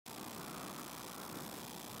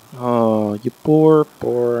Oh, you poor,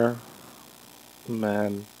 poor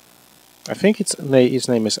man. I think his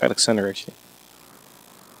name is Alexander, actually.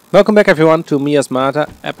 Welcome back, everyone, to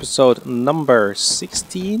Maismata, episode number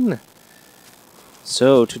 16.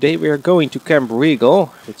 So, today we are going to Camp Regal,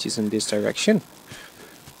 which is in this direction.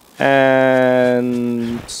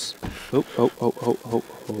 And...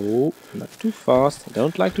 Oh, not too fast. I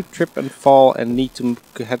don't like to trip and fall and need to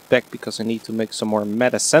head back because I need to make some more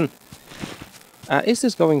medicine. Is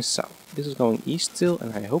this going south? This is going east still,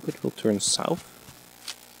 and I hope it will turn south.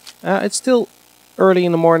 It's still early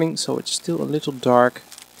in the morning, so it's still a little dark,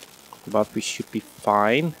 but we should be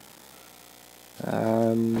fine.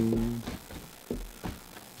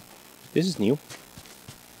 This is new.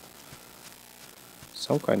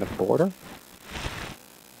 Some kind of border.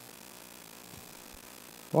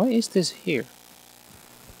 Why is this here?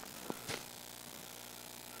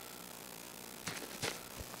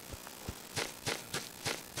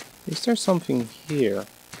 Is there something here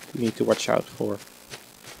we need to watch out for?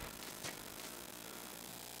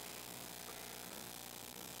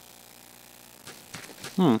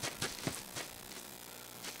 I'm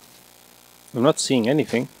not seeing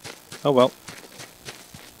anything. Oh well.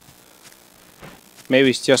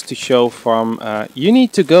 Maybe it's just to show from, you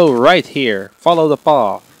need to go right here. Follow the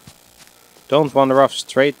path. Don't wander off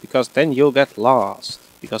straight, because then you'll get lost.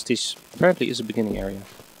 Because this apparently is a beginning area.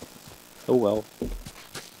 Oh well.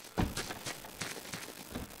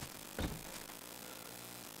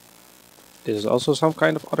 This is also some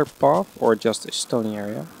kind of other path, or just a stony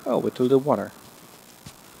area. Oh, with a little water.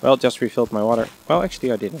 Well, just refilled my water. Well,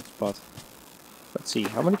 actually I didn't, but... Let's see,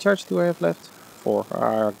 how many charges do I have left?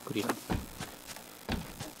 4. Good enough.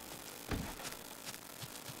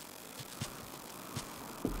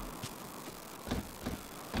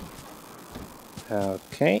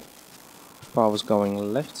 Okay. Path is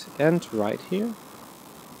going left and right here.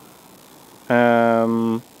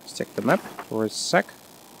 Let's check the map for a sec.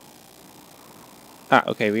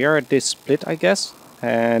 Okay, we are at this split, I guess.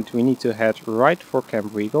 And we need to head right for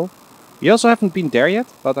Camp Regal. We also haven't been there yet,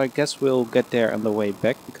 but I guess we'll get there on the way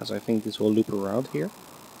back, because I think this will loop around here.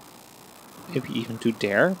 Maybe even to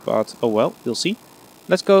there, but oh well, we'll see.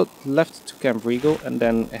 Let's go left to Camp Regal and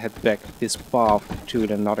then head back this path to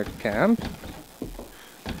another camp.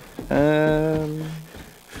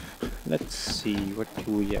 Let's see, what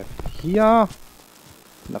do we have here?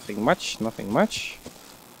 Nothing much, nothing much.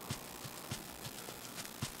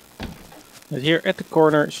 But here at the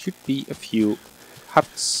corner should be a few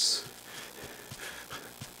huts.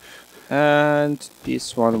 And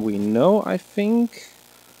this one we know, I think.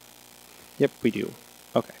 Yep, we do.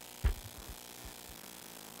 Okay.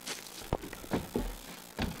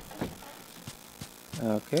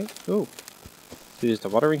 Okay. Oh. This is the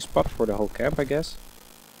watering spot for the whole camp, I guess.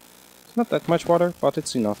 It's not that much water, but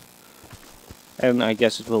it's enough. And I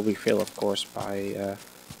guess it will be filled, of course, by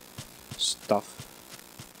stuff.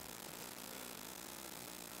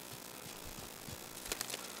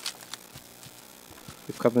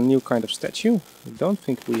 We've got a new kind of statue. I don't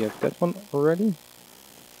think we have that one already.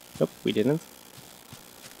 Nope, we didn't.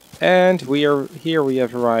 And we are here. We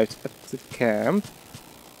have arrived at the camp.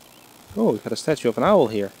 Oh, we've got a statue of an owl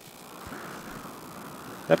here.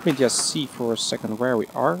 Let me just see for a second where we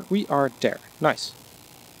are. We are there. Nice.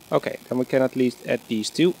 Okay, then we can at least add these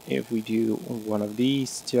two. If we do one of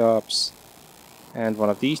these jobs and one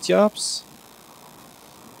of these jobs.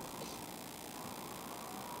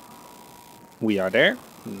 We are there.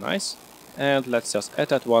 Nice. And let's just add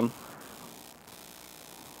that one.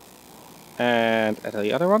 And add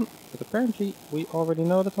the other one. But apparently we already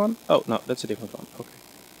know that one. Oh, no, that's a different one. Okay.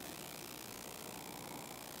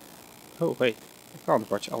 Oh, wait. I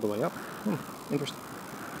can't watch all the way up. Interesting.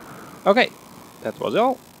 Okay. That was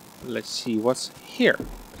all. Let's see what's here.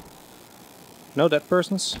 No dead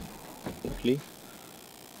persons. Quickly.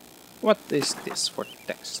 What is this for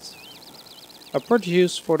text? A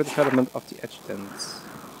produce for the development of the adjutant.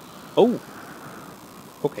 Oh!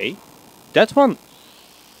 Okay. That one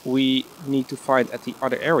we need to find at the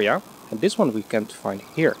other area. And this one we can't find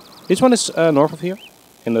here. This one is north of here.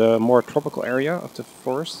 In the more tropical area of the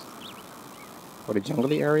forest. Or the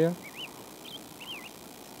jungly area.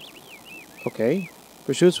 Okay.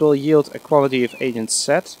 Pursuits will yield a quality of agent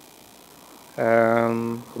set.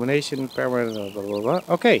 Combination, permanent, blah blah blah.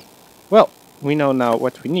 Okay. Well. We know now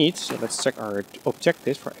what we need, so let's check our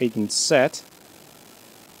objectives for agent set.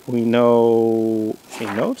 We know a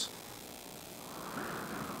node.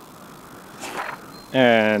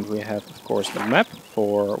 And we have, of course, the map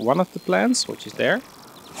for one of the plants, which is there.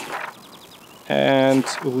 And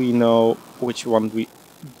we know which one we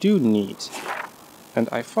do need. And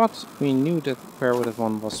I thought we knew that where that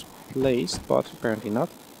one was placed, but apparently not.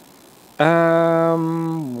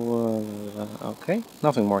 Okay,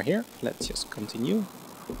 nothing more here. Let's just continue.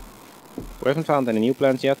 We haven't found any new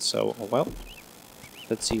plants yet, so oh well.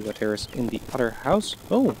 Let's see what there is in the other house.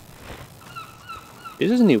 Oh,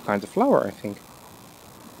 this is a new kind of flower, I think.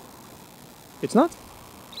 It's not?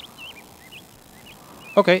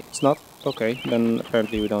 Okay, it's not. Okay, then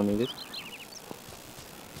apparently we don't need it.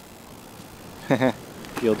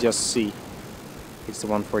 You'll just see. It's the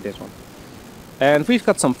one for this one. And we've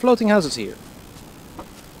got some floating houses here.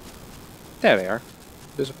 There they are.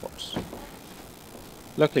 This of course.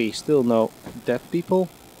 Luckily, still no dead people.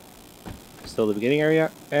 Still the beginning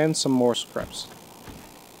area. And some more scraps.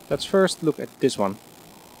 Let's first look at this one.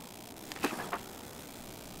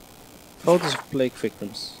 Photos of plague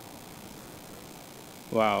victims.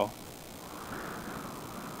 Wow.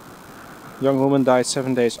 Young woman died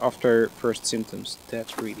 7 days after first symptoms.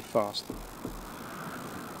 That's really fast.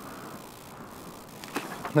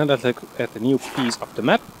 Now let's look at the new piece of the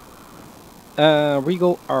map.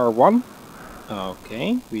 Regal R1.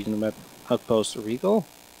 Okay, regional map outpost Regal.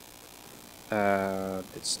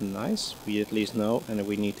 That's nice. We at least know, and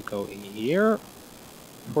we need to go in here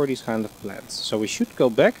for these kind of plants. So we should go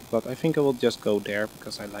back, but I think I will just go there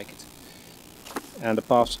because I like it. And the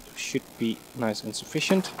paths should be nice and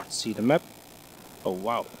sufficient. Let's see the map. Oh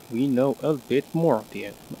wow, we know a bit more of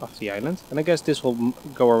the island, and I guess this will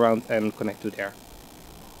go around and connect to there.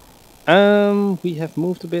 We have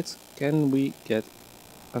moved a bit. Can we get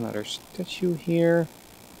another statue here?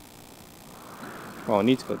 Well, I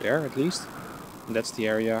need to go there at least. And that's the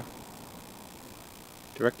area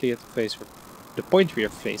directly at the point we are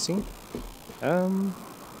facing.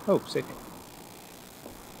 Oh, saving.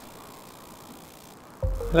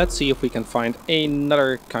 Let's see if we can find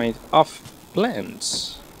another kind of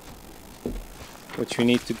plants, which we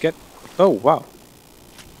need to get. Oh wow.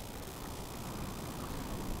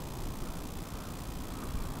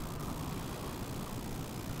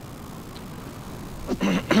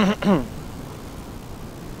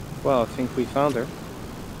 Well, I think we found her.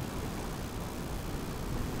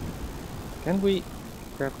 Can we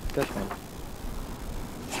grab that one?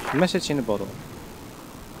 Message in a bottle.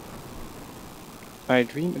 I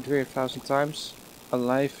dream a dream 1,000 times.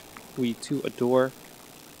 Alive, we too adore.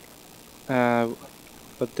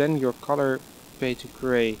 But then your color fade to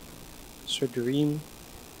grey. So dreams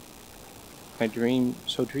I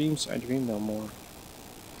dream no more.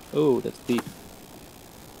 Oh, that's deep.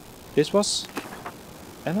 This was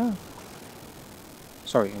Anna?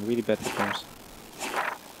 Sorry, I'm really bad with names.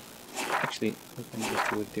 Actually, we can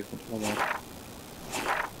just do it different. Hold on.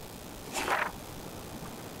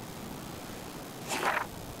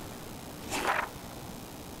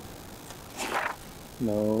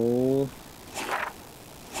 No.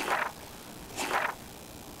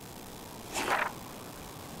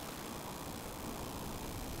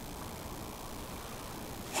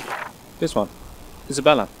 This one.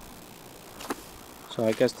 Isabella. So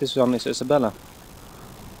I guess this one is Isabella.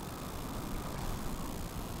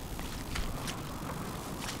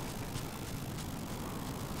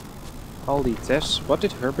 All the tests. What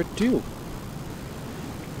did Herbert do?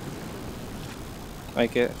 I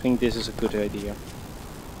think this is a good idea.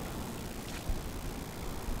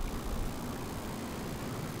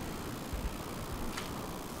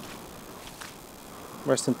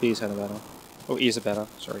 Rest in peace, Annabella. Oh, Isabella,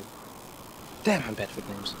 sorry. Damn, I'm bad with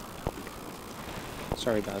names.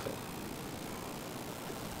 Sorry about it.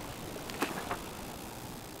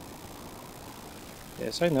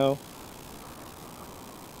 Yes, I know.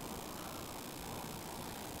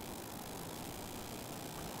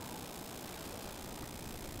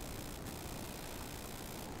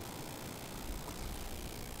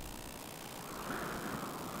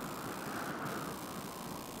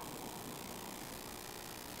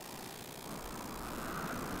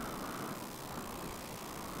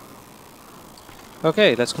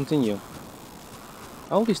 Okay, let's continue.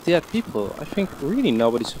 All these dead people, I think really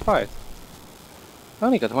nobody survived. I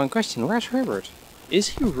only got one question, where's Herbert? Is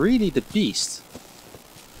he really the beast?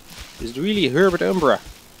 Is it really Herbert Umbre?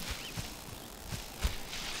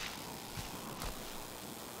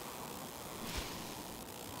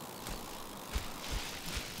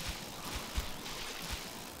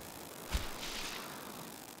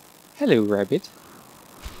 Hello, rabbit.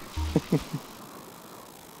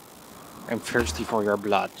 I'm thirsty for your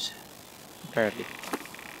blood. Apparently.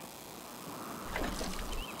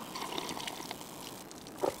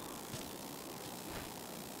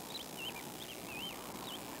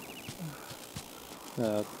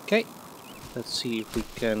 Okay. Let's see if we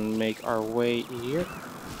can make our way here.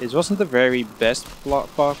 This wasn't the very best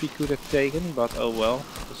path we could have taken, but oh well.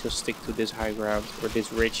 Let's just stick to this high ground, or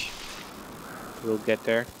this ridge. We'll get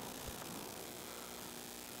there.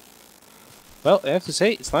 Well, I have to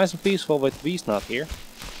say, it's nice and peaceful with the bees not here.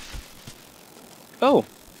 Oh,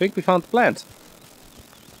 I think we found the plant.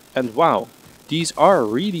 And wow, these are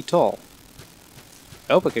really tall.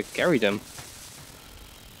 I hope I can carry them.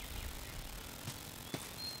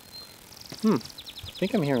 I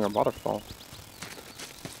think I'm hearing a waterfall.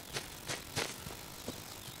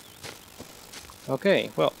 Okay,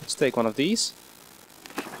 well, let's take one of these.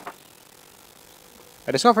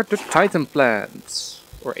 I discovered the Titan plant.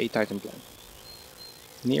 Or a Titan plant.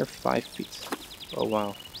 Near 5 feet. Oh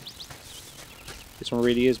wow. This one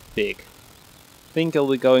really is big. I think I'll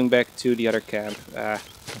be going back to the other camp.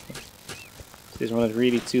 This one is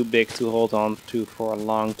really too big to hold on to for a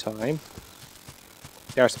long time.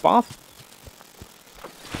 There's the path.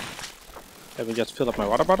 Let me just fill up my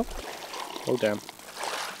water bottle. Oh damn.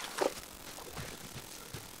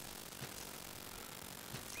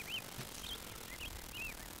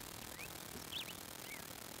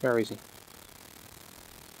 Where is he?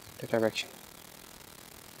 The direction.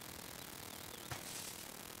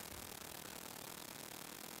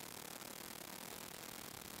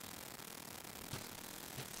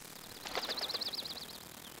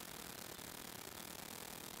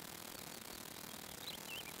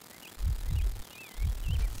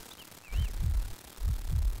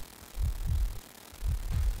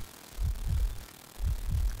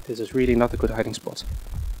 This is really not a good hiding spot.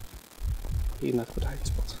 Really not a good hiding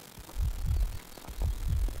spot.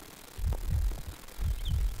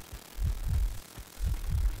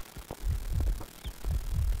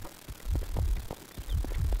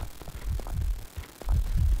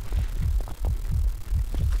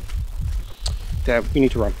 Damn, we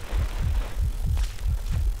need to run.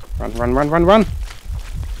 Run, run, run, run, run!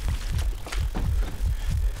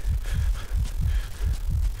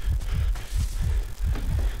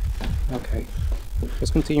 Okay,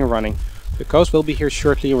 let's continue running. The coast will be here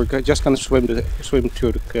shortly. We're just gonna swim to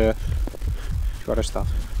the to other stuff.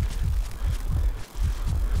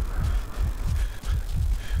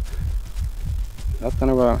 Not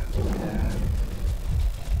gonna run.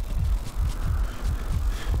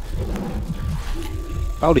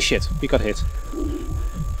 Holy shit! We got hit.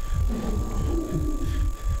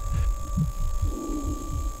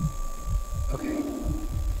 Okay.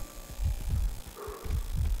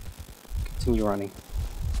 Continue running.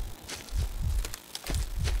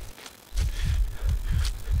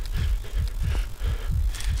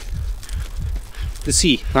 The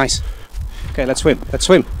sea, nice. Okay, let's swim. Let's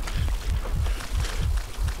swim.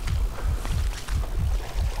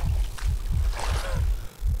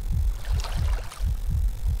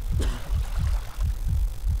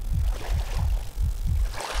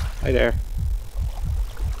 Hi there.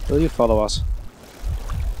 Will you follow us?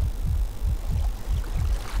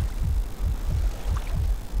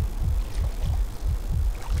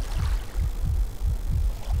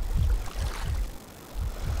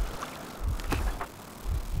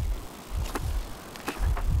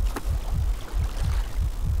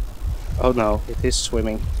 Oh no, it is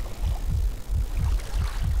swimming.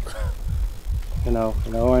 You know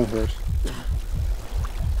I'm hurt.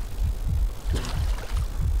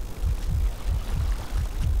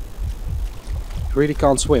 I really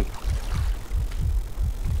can't swim.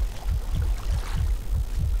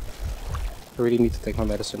 I really need to take my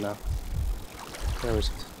medicine now. Where is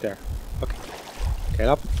it? There. Okay. Get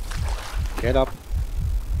up. Get up.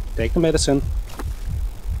 Take the medicine.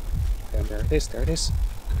 And there it is, there it is.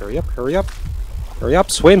 Hurry up, hurry up. Hurry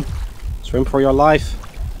up, swim. Swim for your life.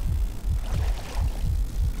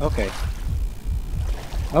 Okay.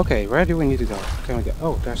 Okay, where do we need to go? Can we go?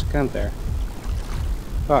 Oh, there's a camp there.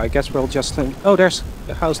 Oh, I guess we'll just... oh, there's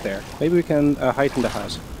a house there. Maybe we can hide in the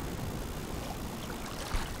house.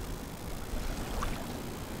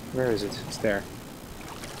 Where is it? It's there.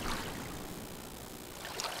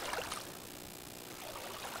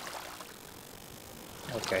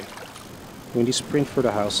 Okay. We need to sprint for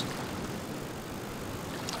the house.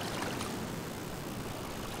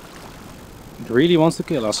 It really wants to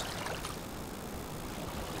kill us.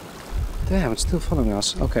 Damn, it's still following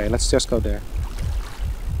us. Okay, let's just go there.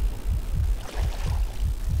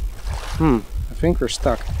 I think we're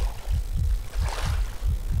stuck.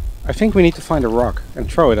 I think we need to find a rock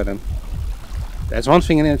and throw it at him. That's one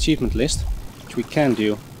thing in the achievement list, which we can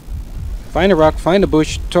do. Find a rock, find a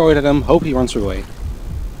bush, throw it at him, hope he runs away.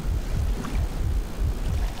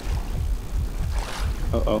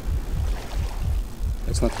 Uh-oh.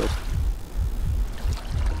 That's not good.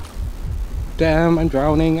 Damn, I'm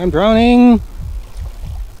drowning, I'm drowning!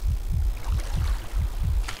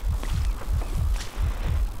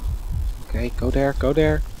 Okay, go there, go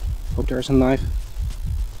there. Hope there's a knife.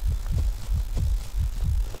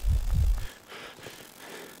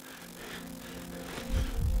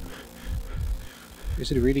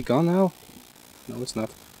 Is it really gone now? No, it's not.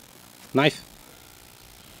 Knife!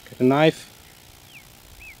 Get a knife!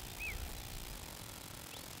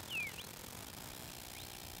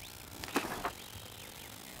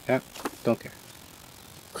 Yeah, don't care.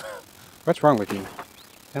 What's wrong with me?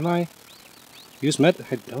 Can I use med?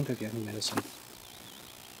 I don't have any medicine.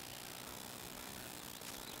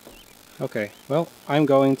 Okay, well, I'm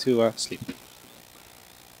going to sleep.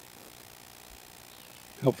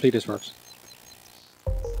 Hopefully this works.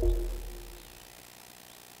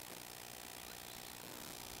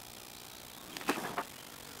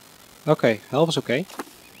 Okay, health is okay.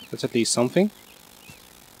 That's at least something.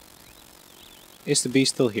 Is the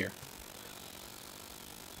beast still here?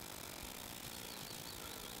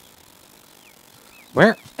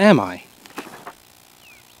 Where am I?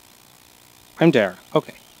 I'm there.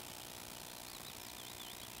 Okay.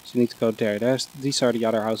 So you need to go there. These are the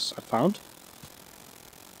other houses I found.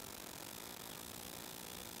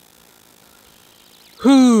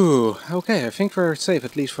 Whew. Okay, I think we're safe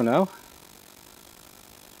at least for now.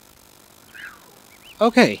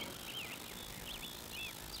 Okay.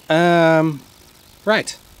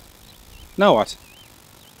 Right. Now what?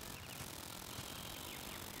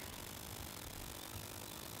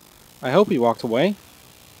 I hope he walked away.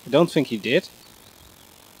 I don't think he did.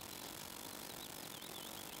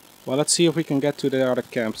 Well, let's see if we can get to the other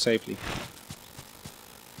camp safely.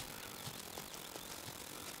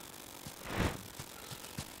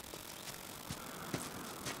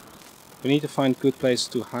 We need to find good places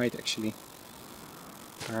to hide, actually.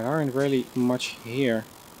 There aren't really much here.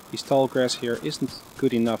 This tall grass here isn't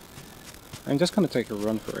good enough. I'm just gonna take a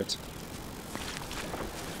run for it.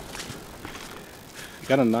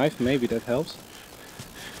 Got a knife, maybe that helps.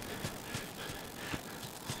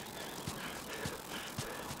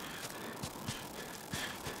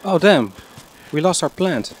 Oh damn! We lost our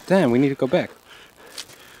plant. Damn, we need to go back.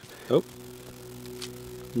 Oh.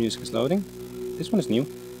 Music is loading. This one is new.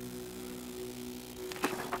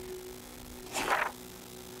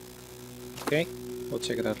 Okay, we'll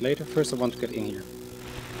check it out later. First I want to get in here.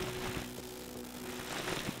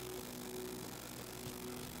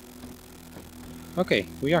 Okay,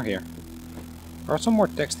 we are here. There are some more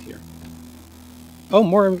text here. Oh,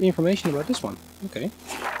 more information about this one. Okay.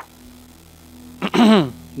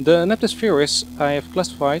 The Neptospheris I have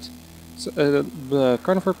classified. The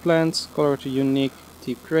carnivore plants, color to unique,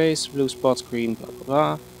 deep grays, blue spots, green, blah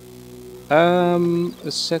blah blah.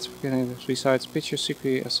 A set besides picture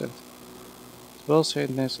secretly asset. Well said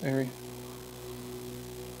in this area.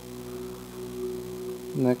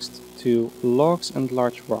 Next to logs and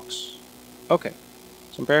large rocks. Okay,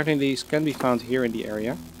 so apparently these can be found here in the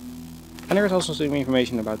area. And there is also some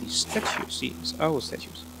information about these statues, these owl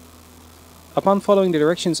statues. Upon following the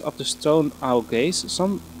directions of the stone owl gaze,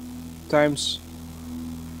 sometimes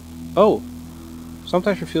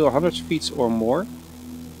you feel 100 feet or more,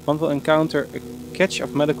 one will encounter a catch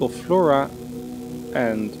of medical flora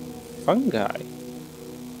and fungi.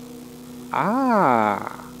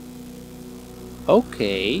 Ah,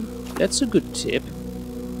 okay, that's a good tip.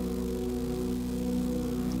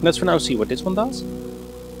 Let's for now see what this one does.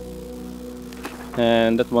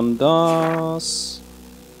 And that one does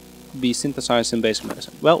be synthesized in basic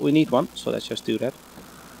medicine. Well, we need one, so let's just do that.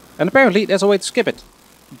 And apparently there's a way to skip it.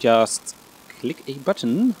 Just click a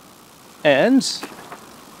button and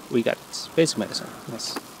we got it. Basic medicine.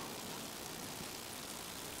 Yes.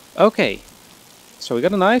 Okay. So we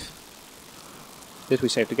got a knife. Did we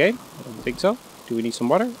save the game? I don't think so. Do we need some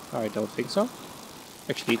water? I don't think so.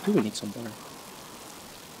 Actually, do we need some water?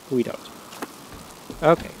 We don't.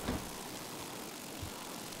 Okay.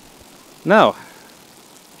 Now,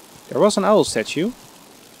 there was an owl statue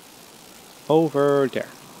over there.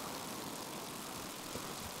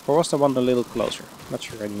 Or was there one a little closer? Not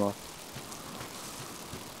sure anymore.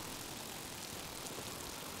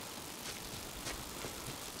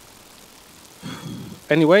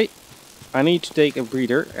 Anyway, I need to take a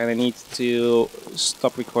breather and I need to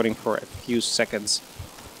stop recording for a few seconds.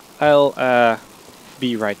 I'll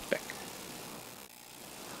be right back.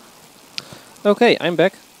 Okay, I'm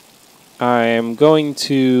back. I'm going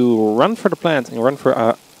to run for the plant and run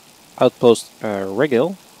for outpost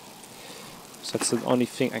Regil. So that's the only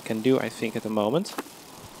thing I can do, I think, at the moment.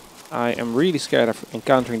 I am really scared of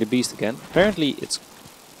encountering the beast again. Apparently it's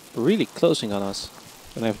really closing on us.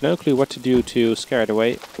 And I have no clue what to do to scare it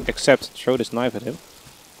away, except throw this knife at him.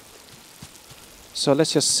 So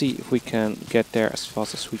let's just see if we can get there as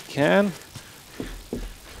fast as we can.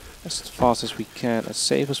 as fast as we can, as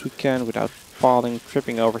safe as we can, without falling,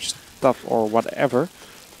 tripping over stuff or whatever.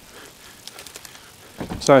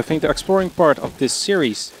 So I think the exploring part of this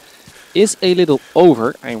series is a little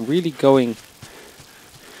over. I'm really going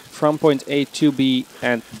from point A to B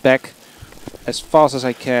and back as fast as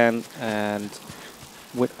I can and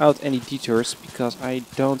without any detours, because I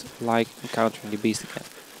don't like encountering the beast again.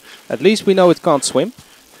 At least we know it can't swim.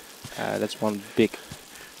 That's one big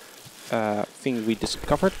thing we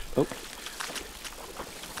discovered. Oh.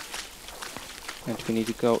 And we need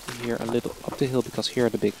to go here a little up the hill because here are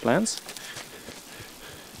the big plants.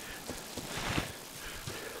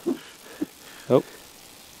 Oh.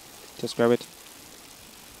 Just grab it.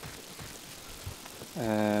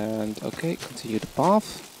 And okay, continue the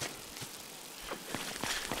path.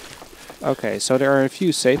 Okay, so there are a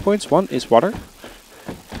few save points. One is water.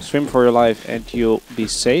 Swim for your life and you'll be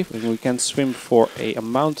safe. And we can swim for a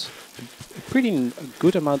pretty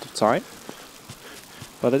good amount of time.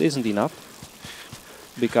 But it isn't enough,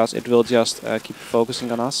 because it will just keep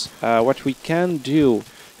focusing on us. What we can do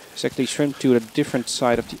is actually swim to a different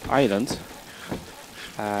side of the island.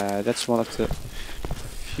 That's one of the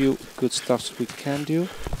few good stuffs we can do.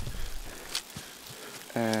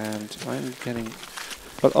 And I'm getting...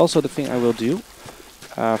 But also the thing I will do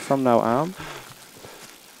from now on,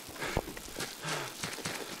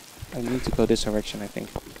 I need to go this direction, I think.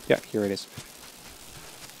 Yeah, here it is.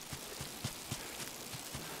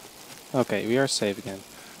 Okay, we are safe again.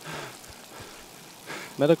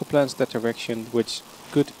 Medical plants that direction, which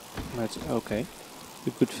good... Okay,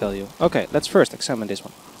 with good value. Okay, let's first examine this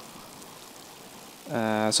one.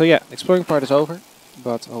 So yeah, exploring part is over,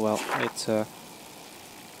 but oh well,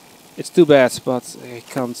 it's too bad, but I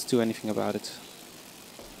can't do anything about it.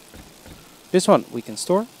 This one we can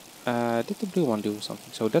store. Did the blue one do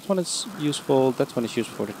something? So that one is useful, that one is used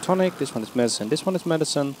for the tonic, this one is medicine, this one is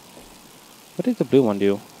medicine. What did the blue one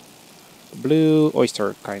do? Blue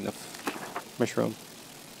oyster kind of mushroom.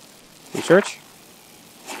 Research.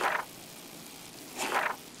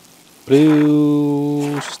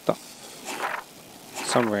 Blue stuff.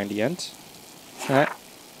 Somewhere in the end.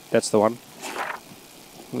 That's the one.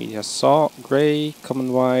 We just saw grey,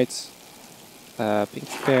 common white, pink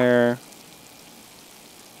pear,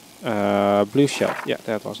 blue shell. Yeah,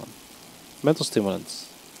 that was one. Mental stimulants.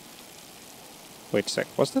 Wait a sec,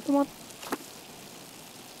 was that the one?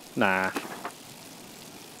 Nah.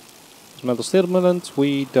 Mental stimulant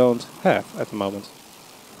we don't have at the moment.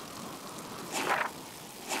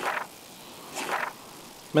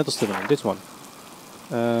 Mental stimulant, this one.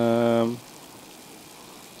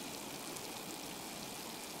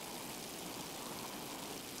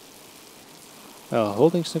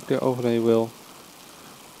 Holding nuclear overlay will...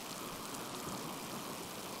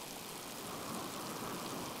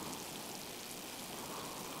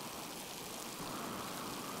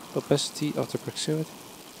 Opacity of the proximity.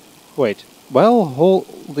 Wait, while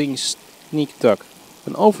holding sneak duck,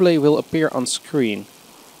 an overlay will appear on screen.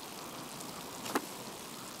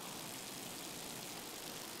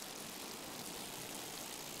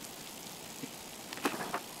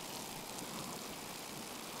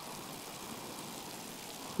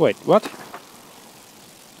 Wait, what?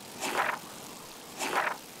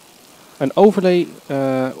 An overlay,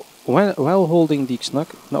 while holding the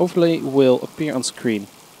snuck, an overlay will appear on screen.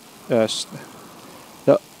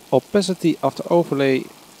 The opacity of the overlay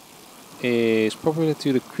is proportional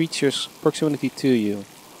to the creature's proximity to you.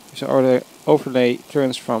 If the overlay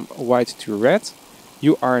turns from white to red,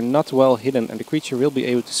 you are not well hidden and the creature will be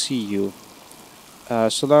able to see you.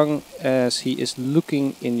 So long as he is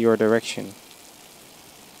looking in your direction.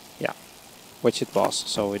 Yeah, which it was,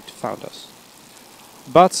 so it found us.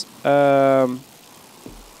 But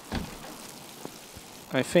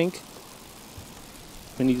I think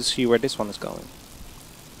we need to see where this one is going.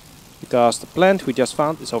 Because the plant we just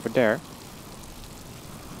found is over there.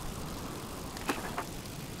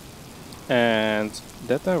 And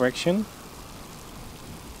that direction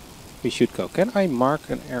we should go. Can I mark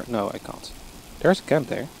an area? No, I can't. There's a camp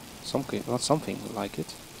there. Not something like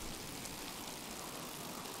it.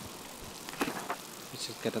 Let's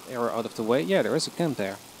just get that arrow out of the way. Yeah, there is a camp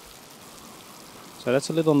there. So that's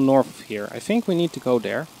a little north of here. I think we need to go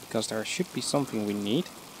there, because there should be something we need.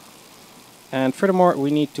 And furthermore,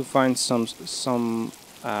 we need to find some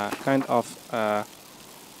kind of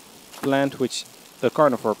plant, which the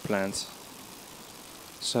carnivore plant.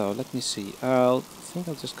 So let me see. I think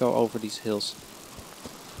I'll just go over these hills.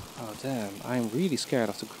 Oh damn! I'm really scared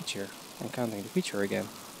of the creature. Encountering the creature again.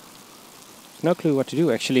 No clue what to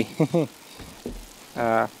do actually.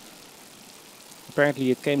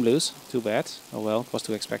 Apparently it came loose. Too bad. Oh well, it was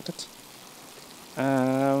to be expected.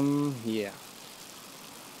 Yeah.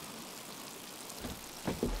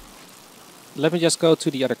 Let me just go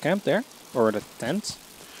to the other camp there, or the tent,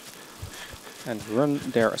 and run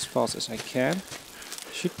there as fast as I can.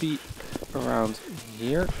 Should be around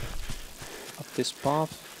here, up this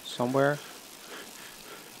path, somewhere.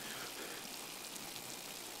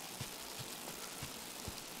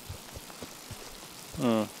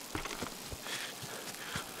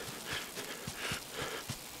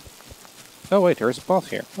 Oh wait, there is a path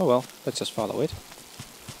here. Oh well, let's just follow it.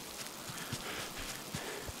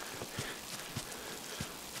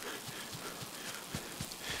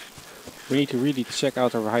 We need to really check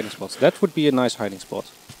out our hiding spots. That would be a nice hiding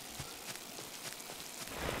spot.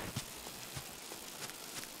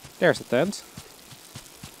 There's the tent.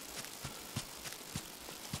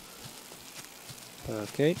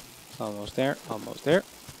 Okay, almost there, almost there.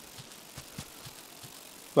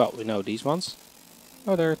 Well, we know these ones.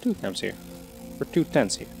 Oh, there are 2 camps here. Or 2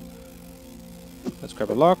 tents here. Let's grab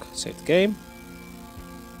a lock, save the game.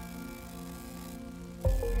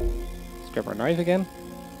 Let's grab our knife again.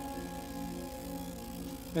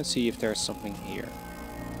 And see if there's something here.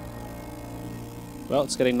 Well,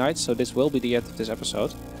 it's getting night, so this will be the end of this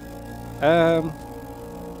episode. No,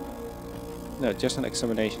 just an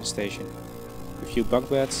examination station. A few bunk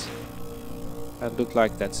beds. And look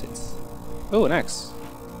like that's it. Oh, an axe.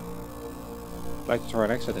 I'd like to throw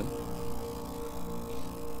an axe at him.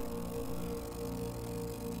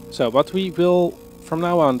 So, what we will, from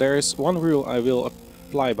now on, there is one rule I will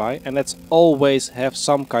apply by, and that's always have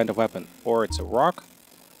some kind of weapon. Or it's a rock,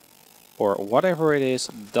 or whatever it is,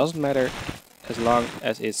 doesn't matter, as long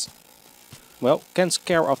as it's, well, can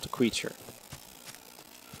scare off the creature.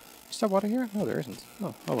 Is there water here? No, there isn't.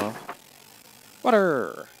 Oh well.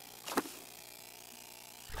 Water!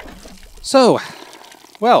 So,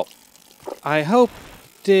 well, I hope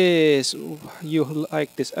you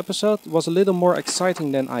like this episode. It was a little more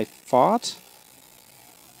exciting than I thought.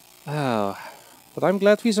 But I'm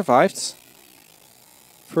glad we survived.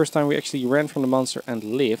 First time we actually ran from the monster and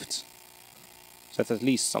lived. So that's at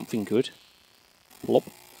least something good. Plop.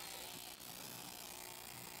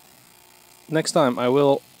 Next time I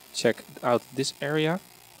will check out this area.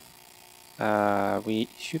 We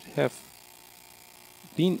should have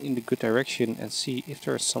been in the good direction and see if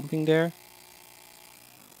there's something there.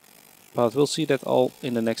 But we'll see that all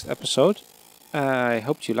in the next episode. I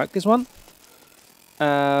hope you like this one.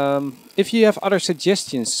 If you have other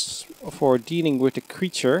suggestions for dealing with the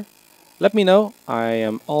creature, let me know. I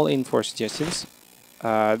am all in for suggestions.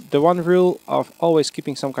 The one rule of always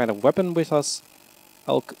keeping some kind of weapon with us,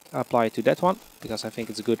 I'll apply to that one, because I think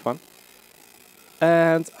it's a good one.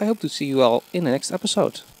 And I hope to see you all in the next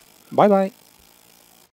episode. Bye bye!